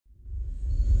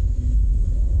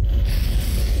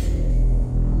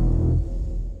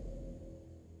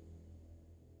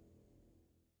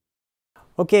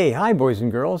Okay, hi boys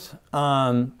and girls.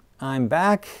 I'm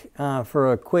back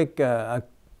for a quick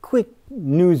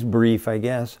news brief, I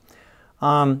guess.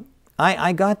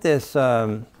 I got this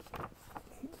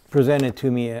presented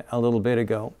to me a little bit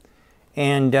ago,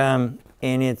 and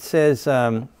it says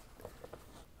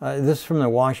this is from the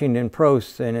Washington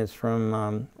Post, and it's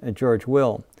from George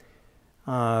Will.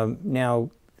 Now,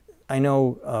 I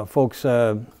know folks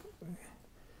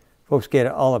get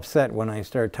all upset when I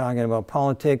start talking about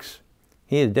politics.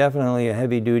 He is definitely a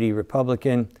heavy-duty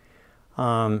Republican,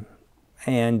 and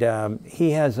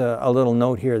he has a little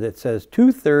note here that says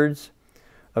 2/3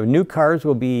 of new cars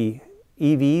will be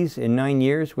EVs in 9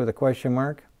 years with a question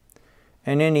mark.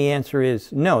 And then the answer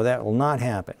is no, that will not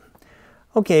happen.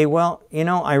 Okay, well, you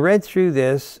know, I read through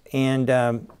this, and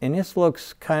this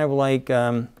looks kind of like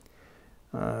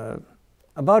about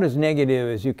as negative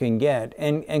as you can get.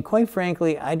 And quite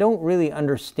frankly, I don't really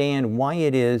understand why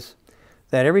it is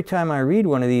that every time I read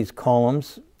one of these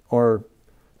columns or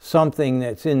something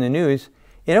that's in the news,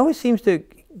 it always seems to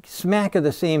smack of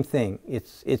the same thing.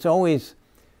 It's always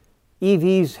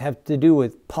EVs have to do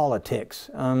with politics.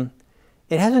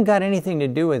 It hasn't got anything to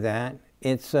do with that.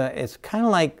 It's kind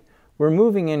of like we're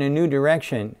moving in a new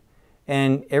direction,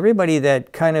 and everybody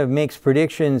that kind of makes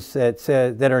predictions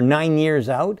that are 9 years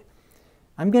out,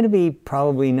 I'm going to be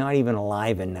probably not even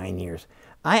alive in 9 years.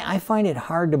 I find it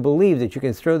hard to believe that you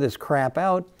can throw this crap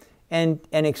out and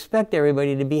expect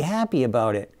everybody to be happy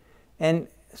about it. And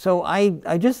so I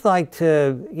just like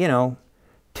to, you know,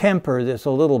 temper this a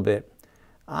little bit.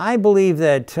 I believe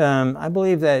that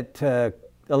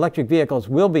electric vehicles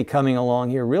will be coming along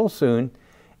here real soon,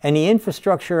 and the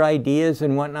infrastructure ideas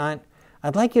and whatnot,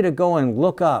 I'd like you to go and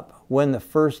look up when the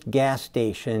first gas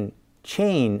station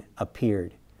chain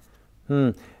appeared.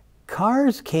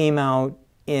 Cars came out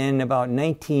in about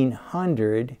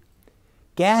 1900.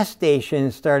 Gas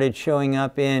stations started showing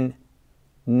up in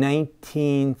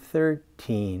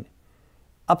 1913.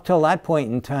 Up till that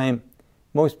point in time,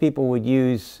 most people would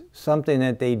use something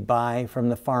that they'd buy from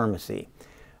the pharmacy,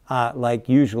 like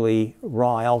usually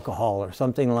raw alcohol or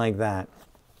something like that.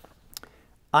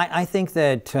 I think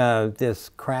that this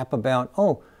crap about,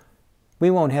 oh,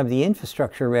 we won't have the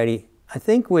infrastructure ready, I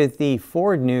think with the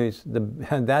Ford news,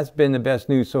 that's been the best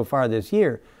news so far this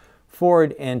year.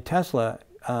 Ford and Tesla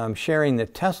sharing the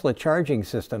Tesla charging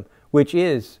system, which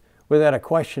is, without a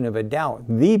question of a doubt,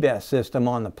 the best system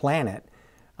on the planet.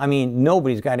 I mean,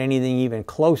 nobody's got anything even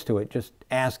close to it. Just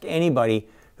ask anybody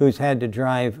who's had to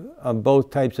drive both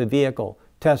types of vehicle,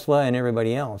 Tesla and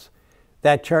everybody else.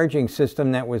 That charging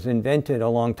system that was invented a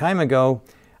long time ago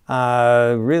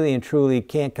really and truly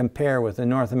can't compare with the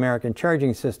North American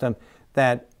charging system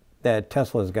that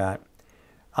Tesla's got.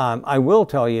 I will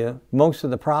tell you, most of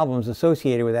the problems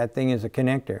associated with that thing is a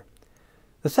connector.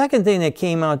 The second thing that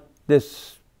came out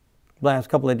this last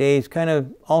couple of days kind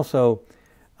of also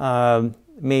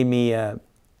gave me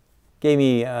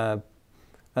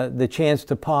the chance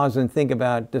to pause and think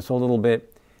about this a little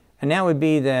bit. And that would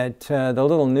be that the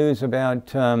little news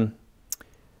about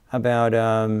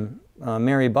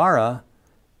Mary Barra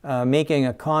making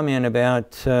a comment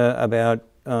about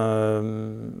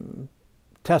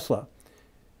Tesla.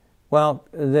 Well,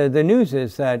 the news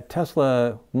is that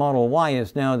Tesla Model Y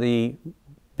is now the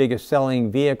biggest selling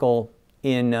vehicle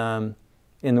in the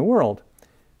world,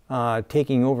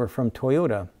 taking over from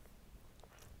Toyota.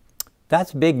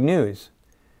 That's big news.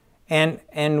 And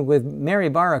with Mary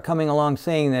Barra coming along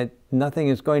saying that nothing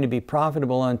is going to be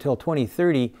profitable until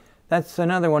 2030, that's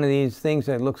another one of these things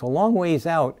that looks a long ways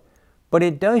out, but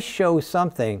it does show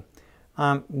something.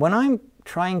 When I'm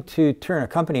trying to turn a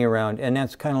company around, and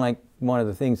that's kind of like one of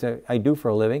the things that I do for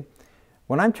a living,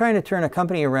 when I'm trying to turn a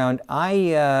company around,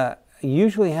 I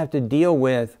usually have to deal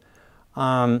with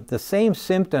the same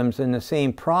symptoms and the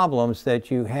same problems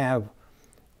that you have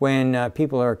when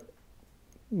people are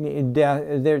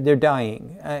they're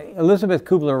dying. Elizabeth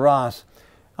Kubler-Ross,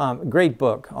 great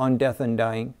book on death and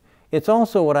dying. It's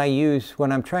also what I use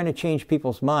when I'm trying to change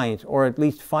people's minds, or at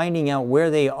least finding out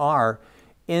where they are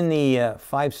in the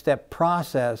 5-step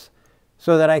process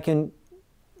so that I can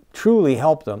truly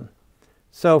help them.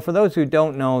 So for those who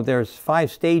don't know, there's 5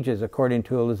 stages according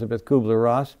to Elizabeth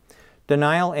Kubler-Ross: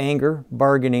 denial, anger,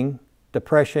 bargaining,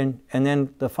 depression, and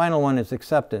then the final one is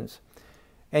acceptance.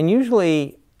 And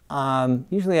usually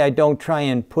I don't try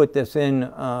and put this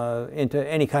into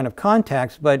any kind of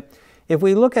context, but if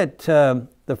we look at the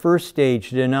first stage,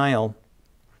 denial,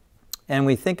 and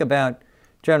we think about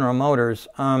General Motors,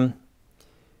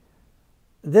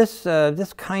 this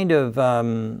kind of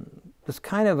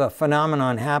a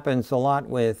phenomenon happens a lot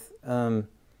with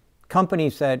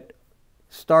companies that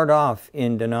start off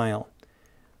in denial.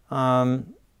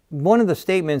 One of the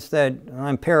statements that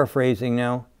I'm paraphrasing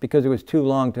now because it was too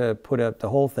long to put up the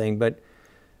whole thing, but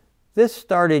this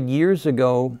started years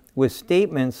ago with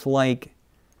statements like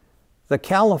the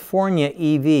California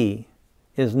EV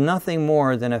is nothing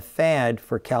more than a fad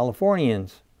for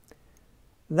Californians.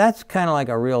 That's kind of like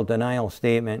a real denial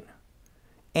statement.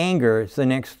 Anger is the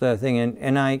next thing,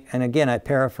 and again I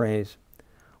paraphrase.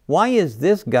 Why is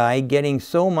this guy getting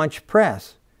so much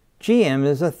press? GM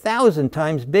is 1,000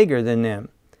 times bigger than them.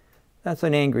 That's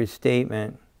an angry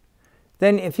statement.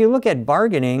 Then if you look at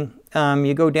bargaining,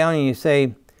 you go down and you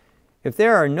say, if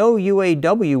there are no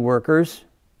UAW workers,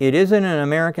 it isn't an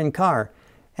American car.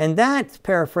 And that's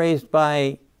paraphrased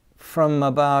from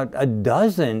about a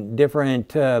dozen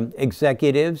different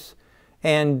executives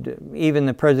and even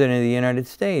the President of the United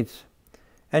States.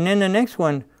 And then the next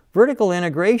one, vertical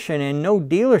integration and no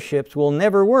dealerships will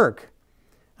never work.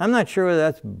 I'm not sure whether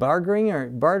that's bargaining,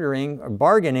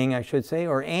 I should say,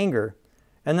 or anger.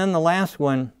 And then the last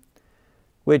one,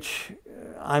 which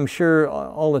I'm sure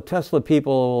all the Tesla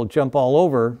people will jump all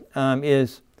over,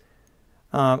 is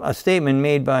a statement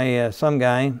made by some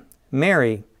guy,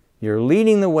 Mary, you're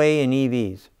leading the way in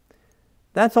EVs.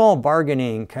 That's all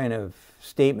bargaining kind of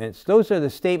statements. Those are the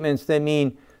statements that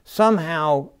mean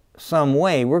somehow, some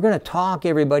way, we're going to talk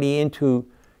everybody into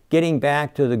getting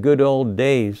back to the good old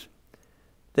days.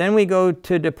 Then we go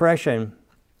to depression.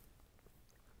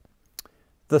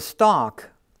 The stock,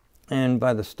 and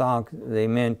by the stock they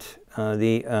meant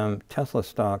the Tesla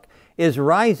stock, is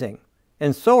rising,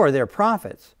 and so are their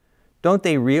profits. Don't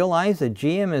they realize that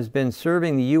GM has been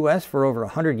serving the U.S. for over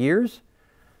 100 years?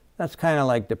 That's kind of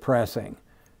like depressing.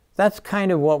 That's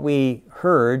kind of what we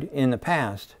heard in the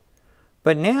past.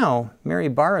 But now, Mary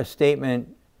Barra's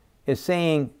statement is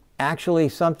saying actually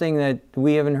something that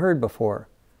we haven't heard before.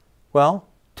 Well,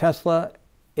 Tesla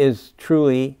is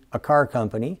truly a car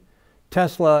company.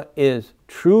 Tesla is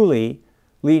truly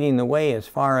leading the way as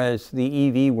far as the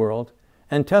EV world.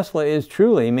 And Tesla is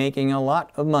truly making a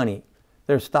lot of money.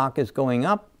 Their stock is going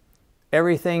up.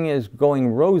 Everything is going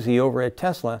rosy over at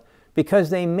Tesla because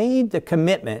they made the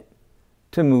commitment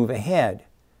to move ahead.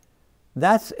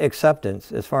 That's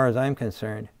acceptance as far as I'm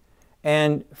concerned.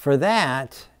 And for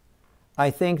that, I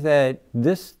think that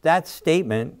that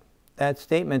statement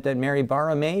that Mary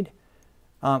Barra made,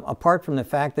 apart from the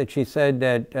fact that she said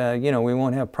that we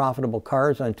won't have profitable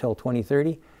cars until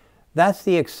 2030, that's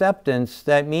the acceptance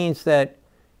that means that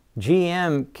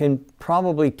GM can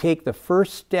probably take the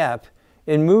first step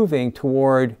in moving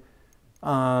toward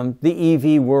the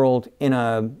EV world in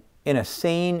a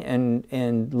sane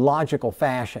and logical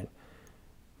fashion.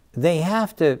 They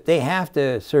have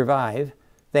to survive.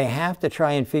 They have to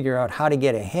try and figure out how to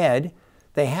get ahead.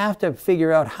 They have to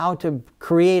figure out how to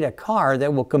create a car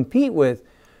that will compete with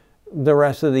the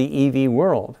rest of the EV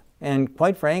world. And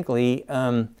quite frankly,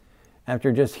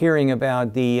 after just hearing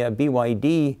about the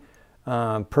BYD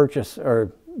purchase,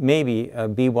 or maybe a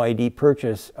BYD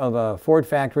purchase of a Ford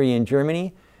factory in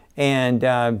Germany, and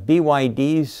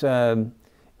BYD's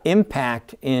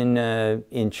impact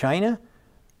in China,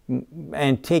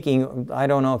 and taking, I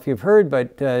don't know if you've heard,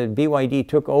 but BYD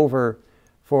took over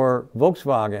for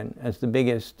Volkswagen as the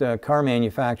biggest car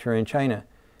manufacturer in China.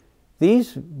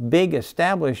 These big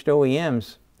established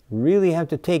OEMs really have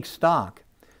to take stock.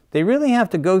 They really have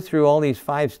to go through all these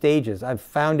 5 stages. I've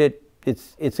found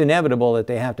it's inevitable that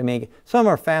they have to make it. Some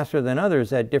are faster than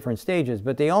others at different stages,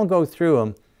 but they all go through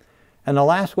them. And the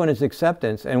last one is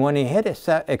acceptance. And when they hit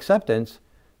acceptance,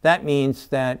 that means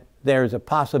that there's a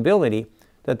possibility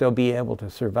that they'll be able to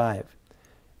survive.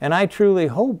 And I truly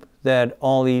hope that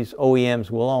all these OEMs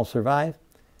will all survive.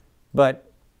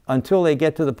 But until they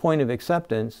get to the point of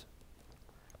acceptance,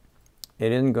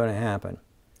 it isn't going to happen.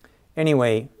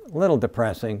 Anyway, a little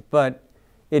depressing, but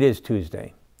it is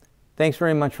Tuesday. Thanks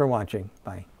very much for watching.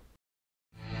 Bye.